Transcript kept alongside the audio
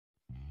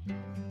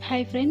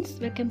Hi friends,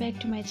 welcome back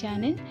to my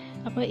channel.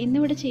 അപ്പോൾ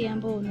ഇന്നിവിടെ ചെയ്യാൻ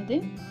പോകുന്നത്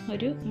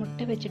ഒരു മുട്ട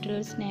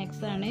വെച്ചിട്ടുള്ളൊരു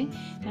സ്നാക്സാണ്.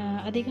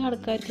 അധികം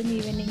ആൾക്കാർക്കും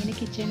ഈവനിങ്ങിന്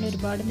കിച്ചണിൽ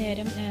ഒരുപാട്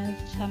നേരം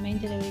സമയം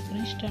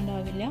ചിലവഴിക്കണം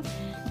ഇഷ്ടമുണ്ടാവില്ല.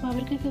 അപ്പോൾ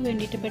അവർക്കൊക്കെ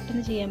വേണ്ടിയിട്ട്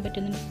പെട്ടെന്ന് ചെയ്യാൻ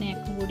പറ്റുന്നൊരു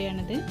സ്നാക്കും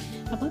കൂടിയാണിത്.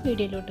 അപ്പോൾ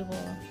വീഡിയോയിലോട്ട്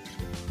പോകാം.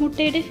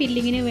 മുട്ടയുടെ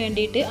ഫില്ലിങ്ങിന്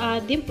വേണ്ടിയിട്ട്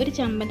ആദ്യം ഒരു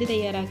ചമ്മന്തി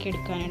തയ്യാറാക്കി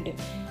എടുക്കാനുണ്ട്.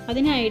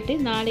 അതിനായിട്ട്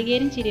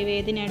നാളികേരം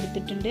ചിരവേതിന്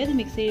എടുത്തിട്ടുണ്ട്. അത്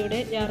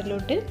മിക്സിയുടെ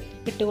ജാറിലോട്ട്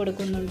ഇട്ട്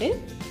കൊടുക്കുന്നുണ്ട്.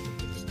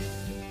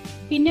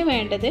 പിന്നെ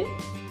വേണ്ടത്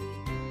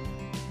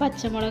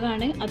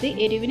പച്ചമുളകാണ്. അത്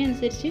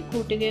എരിവിനനുസരിച്ച്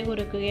കൂട്ടുകയോ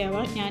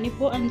കുറയ്ക്കുകയാവാം.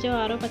 ഞാനിപ്പോൾ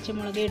 5-6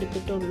 പച്ചമുളക്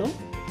എടുത്തിട്ടുള്ളൂ.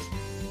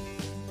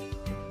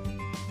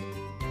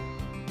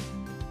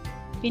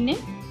 പിന്നെ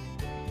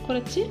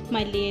കുറച്ച്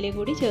മല്ലിയില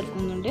കൂടി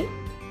ചേർക്കുന്നുണ്ട്.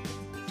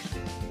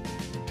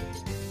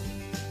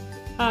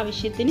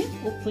 ആവശ്യത്തിന്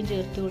ഉപ്പും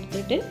ചേർത്ത്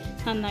കൊടുത്തിട്ട്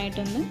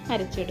നന്നായിട്ടൊന്ന്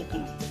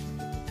അരച്ചെടുക്കണം.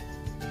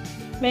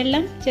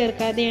 വെള്ളം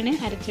ചേർക്കാതെയാണ്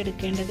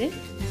അരച്ചെടുക്കേണ്ടത്.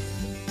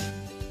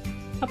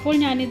 അപ്പോൾ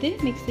ഞാനിത്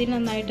മിക്സിയിൽ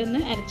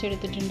നന്നായിട്ടൊന്ന്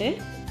അരച്ചെടുത്തിട്ടുണ്ട്.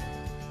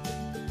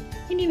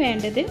 ഇനി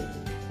വേണ്ടത്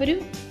ഒരു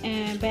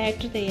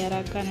ബാറ്റർ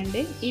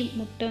തയ്യാറാക്കാനുണ്ട്. ഈ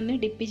മുട്ട ഒന്ന്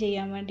ഡിപ്പ്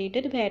ചെയ്യാൻ വേണ്ടിയിട്ട്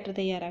ഒരു ബാറ്റർ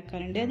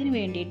തയ്യാറാക്കാനുണ്ട്. അതിന്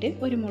വേണ്ടിയിട്ട്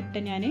ഒരു മുട്ട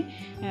ഞാൻ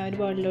ഒരു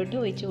ബൗളിലോട്ട്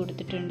ഒഴിച്ച്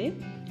കൊടുത്തിട്ടുണ്ട്.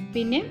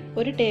 പിന്നെ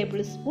ഒരു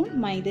ടേബിൾ സ്പൂൺ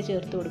മൈദ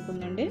ചേർത്ത്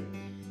കൊടുക്കുന്നുണ്ട്.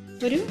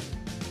 ഒരു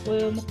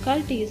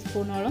 3/4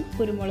 ടീസ്പൂണോളം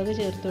കുരുമുളക്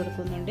ചേർത്ത്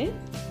കൊടുക്കുന്നുണ്ട്.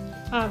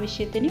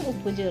 ആവശ്യത്തിന്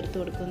ഉപ്പും ചേർത്ത്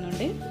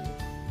കൊടുക്കുന്നുണ്ട്.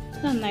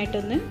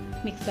 നന്നായിട്ടൊന്ന്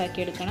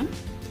മിക്സാക്കി എടുക്കണം.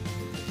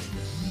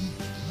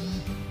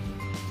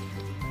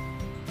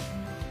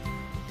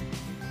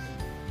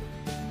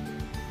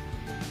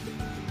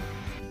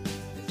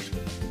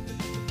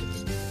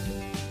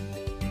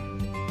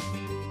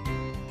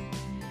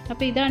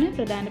 അപ്പോൾ ഇതാണ്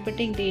പ്രധാനപ്പെട്ട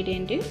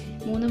ഇൻഗ്രീഡിയൻറ്റ്.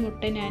 3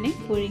 മുട്ട ഞാൻ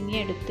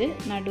പുഴുങ്ങിയെടുത്ത്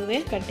നടുവേ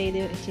കട്ട് ചെയ്ത്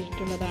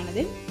വെച്ചിട്ടുള്ളതാണിത്.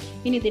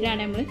 ഇനി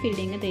ഇതിലാണ് നമ്മൾ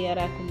ഫില്ലിങ്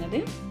തയ്യാറാക്കുന്നത്.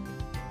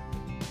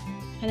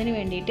 അതിന്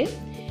വേണ്ടിയിട്ട്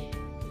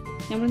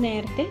നമ്മൾ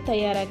നേരത്തെ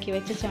തയ്യാറാക്കി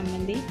വെച്ച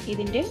ചമ്മന്തി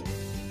ഇതിൻ്റെ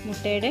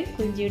മുട്ടയുടെ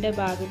കുഞ്ചിയുടെ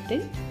ഭാഗത്ത്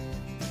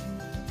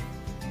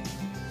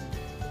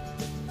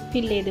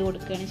ഫില്ല് ചെയ്ത്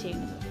കൊടുക്കുകയാണ്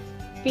ചെയ്യുന്നത്.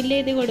 ഫില്ല്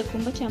ചെയ്ത്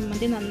കൊടുക്കുമ്പോൾ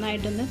ചമ്മന്തി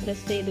നന്നായിട്ടൊന്ന്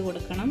പ്രസ് ചെയ്ത്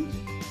കൊടുക്കണം.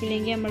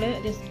 ഇല്ലെങ്കിൽ നമ്മൾ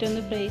ജസ്റ്റ് ഒന്ന്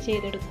ഫ്രൈ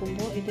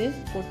ചെയ്തെടുക്കുമ്പോൾ ഇത്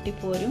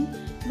പൊട്ടിപ്പോരും.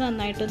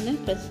 നന്നായിട്ടൊന്ന്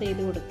പ്രസ്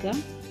ചെയ്ത് കൊടുക്കുക.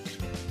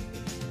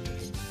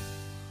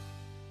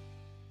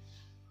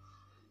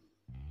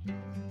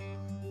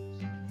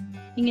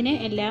 ഇങ്ങനെ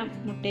എല്ലാ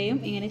മുട്ടയും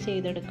ഇങ്ങനെ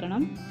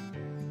ചെയ്തെടുക്കണം.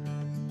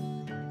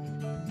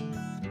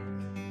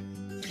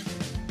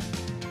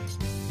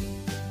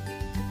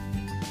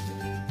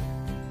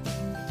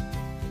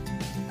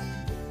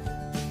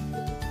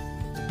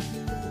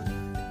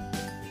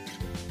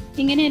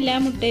 ഇങ്ങനെ എല്ലാ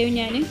മുട്ടയും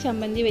ഞാൻ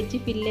ചമ്മന്തി വെച്ച്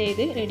ഫില്ല്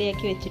ചെയ്ത്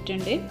റെഡിയാക്കി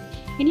വെച്ചിട്ടുണ്ട്.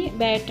 ഇനി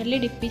ബാറ്ററിൽ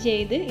ഡിപ്പ്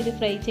ചെയ്ത് ഇത്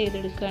ഫ്രൈ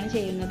ചെയ്തെടുക്കുകയാണ്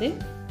ചെയ്യുന്നത്.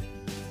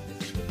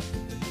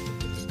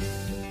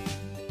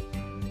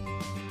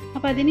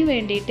 അപ്പോൾ അതിന്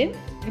വേണ്ടിയിട്ട്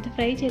ഇത്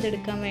ഫ്രൈ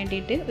ചെയ്തെടുക്കാൻ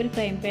വേണ്ടിയിട്ട് ഒരു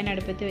ഫ്രൈ പാൻ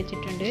അടുപ്പത്ത്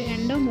വെച്ചിട്ടുണ്ട്.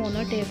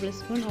 2-3 ടേബിൾ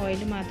സ്പൂൺ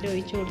ഓയിൽ മാത്രമേ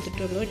ഒഴിച്ച്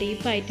കൊടുത്തിട്ടുള്ളൂ.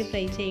 ഡീപ്പായിട്ട്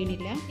ഫ്രൈ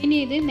ചെയ്യണില്ല. ഇനി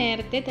ഇത്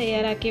നേരത്തെ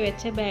തയ്യാറാക്കി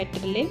വെച്ച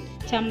ബാറ്ററിൽ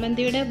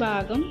ചമ്മന്തിയുടെ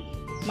ഭാഗം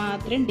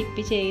മാത്രം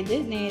ഡിപ്പ് ചെയ്ത്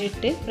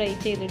നേരിട്ട് ഫ്രൈ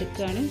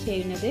ചെയ്തെടുക്കുകയാണ്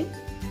ചെയ്യുന്നത്.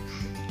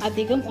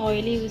 അധികം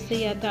ഓയിൽ യൂസ്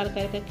ചെയ്യാത്ത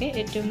ആൾക്കാർക്കൊക്കെ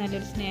ഏറ്റവും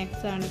നല്ലൊരു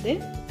സ്നാക്സ് ആണിത്.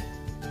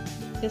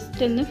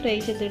 ജസ്റ്റ് ഒന്ന് ഫ്രൈ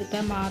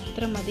ചെയ്തെടുത്താൽ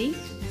മാത്രം മതി.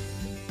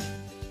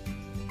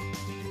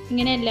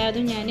 ഇങ്ങനെ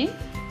എല്ലാതും ഞാൻ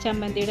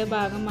ചമ്മന്തിയുടെ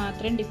ഭാഗം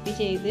മാത്രം ഡിപ്പ്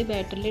ചെയ്ത്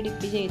ബാറ്ററിൽ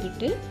ഡിപ്പ്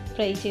ചെയ്തിട്ട്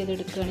ഫ്രൈ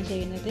ചെയ്തെടുക്കുകയാണ്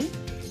ചെയ്യുന്നത്.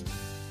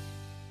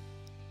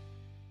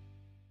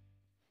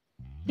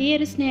 ഈ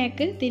ഒരു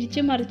സ്നാക്ക്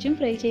തിരിച്ചും മറിച്ചും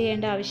ഫ്രൈ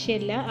ചെയ്യേണ്ട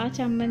ആവശ്യമില്ല. ആ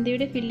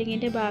ചമ്മന്തിയുടെ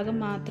ഫില്ലിങ്ങിൻ്റെ ഭാഗം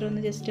മാത്രം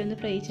ഒന്ന് ജസ്റ്റ് ഒന്ന്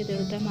ഫ്രൈ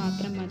ചെയ്തെടുത്താൽ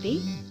മാത്രം മതി.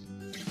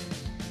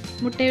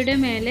 മുട്ടയുടെ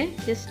മേലെ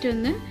ജസ്റ്റ്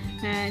ഒന്ന്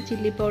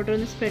ചില്ലി പൗഡർ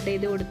ഒന്ന് സ്പ്രെഡ്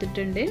ചെയ്ത്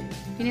കൊടുത്തിട്ടുണ്ട്.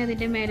 പിന്നെ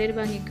അതിൻ്റെ മേലെ ഒരു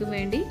ഭംഗിക്ക്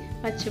വേണ്ടി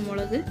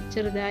പച്ചമുളക്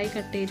ചെറുതായി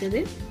കട്ട് ചെയ്തത്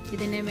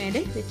ഇതിൻ്റെ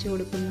മേലെ വെച്ച്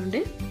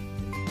കൊടുക്കുന്നുണ്ട്.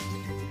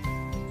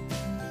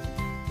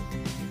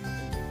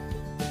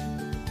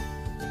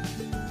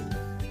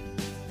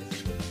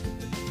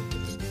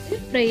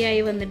 ഫ്രൈ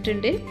ആയി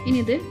വന്നിട്ടുണ്ട്. ഇനി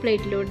ഇത്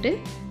പ്ലേറ്റിലോട്ട്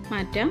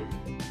മാറ്റാം.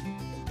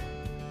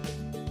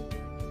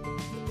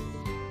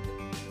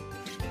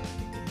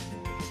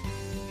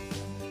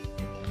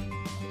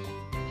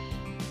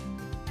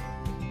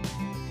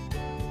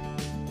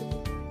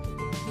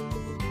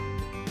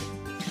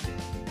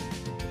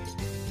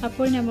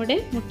 അപ്പോൾ നമ്മുടെ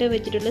മുട്ട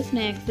വെച്ചിട്ടുള്ള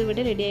സ്നാക്സ്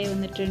ഇവിടെ റെഡിയായി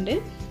വന്നിട്ടുണ്ട്.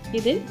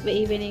 ഇത്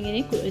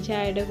ഈവനിങ്ങിന്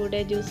ചായയുടെ കൂടെ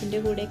ജ്യൂസിൻ്റെ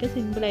കൂടെയൊക്കെ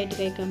സിമ്പിളായിട്ട്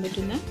കഴിക്കാൻ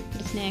പറ്റുന്ന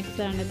ഒരു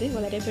സ്നാക്സ് ആണിത്.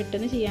 വളരെ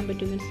പെട്ടെന്ന് ചെയ്യാൻ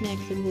പറ്റുന്ന ഒരു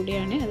സ്നാക്സും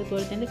കൂടിയാണ്.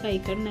 അതുപോലെ തന്നെ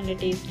കഴിക്കാൻ നല്ല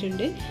ടേസ്റ്റ്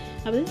ഉണ്ട്.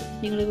 അത്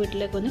നിങ്ങൾ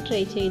വീട്ടിലൊക്കെ ഒന്ന്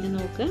ട്രൈ ചെയ്ത്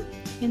നോക്കുക.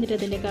 എന്നിട്ട്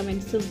അതിൻ്റെ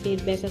കമൻസും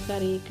ഫീഡ്ബാക്കൊക്കെ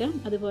അറിയിക്കുക.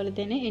 അതുപോലെ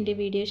തന്നെ എൻ്റെ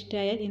വീഡിയോ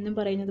ഇഷ്ടമായാൽ ഇന്നും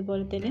പറയുന്നത്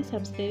പോലെ തന്നെ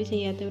സബ്സ്ക്രൈബ്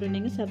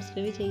ചെയ്യാത്തവരുണ്ടെങ്കിൽ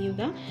സബ്സ്ക്രൈബ്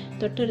ചെയ്യുക.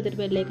 തൊട്ടടുത്തൊരു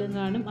ബെല്ലൈക്കൺ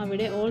കാണും.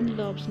 അവിടെ ഓൾ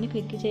എന്നുള്ള ഓപ്ഷൻ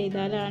ക്ലിക്ക്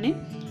ചെയ്താലാണ്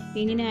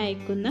ഇങ്ങനെ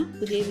അയക്കുന്ന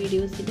പുതിയ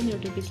വീഡിയോസിൻ്റെ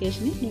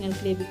നോട്ടിഫിക്കേഷൻ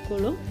നിങ്ങൾക്ക്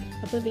ലഭിക്കുള്ളൂ.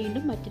 അപ്പോൾ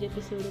വീണ്ടും മറ്റൊരു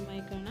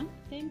എപ്പിസോഡുമായി കാണാം.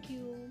 Thank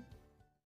you.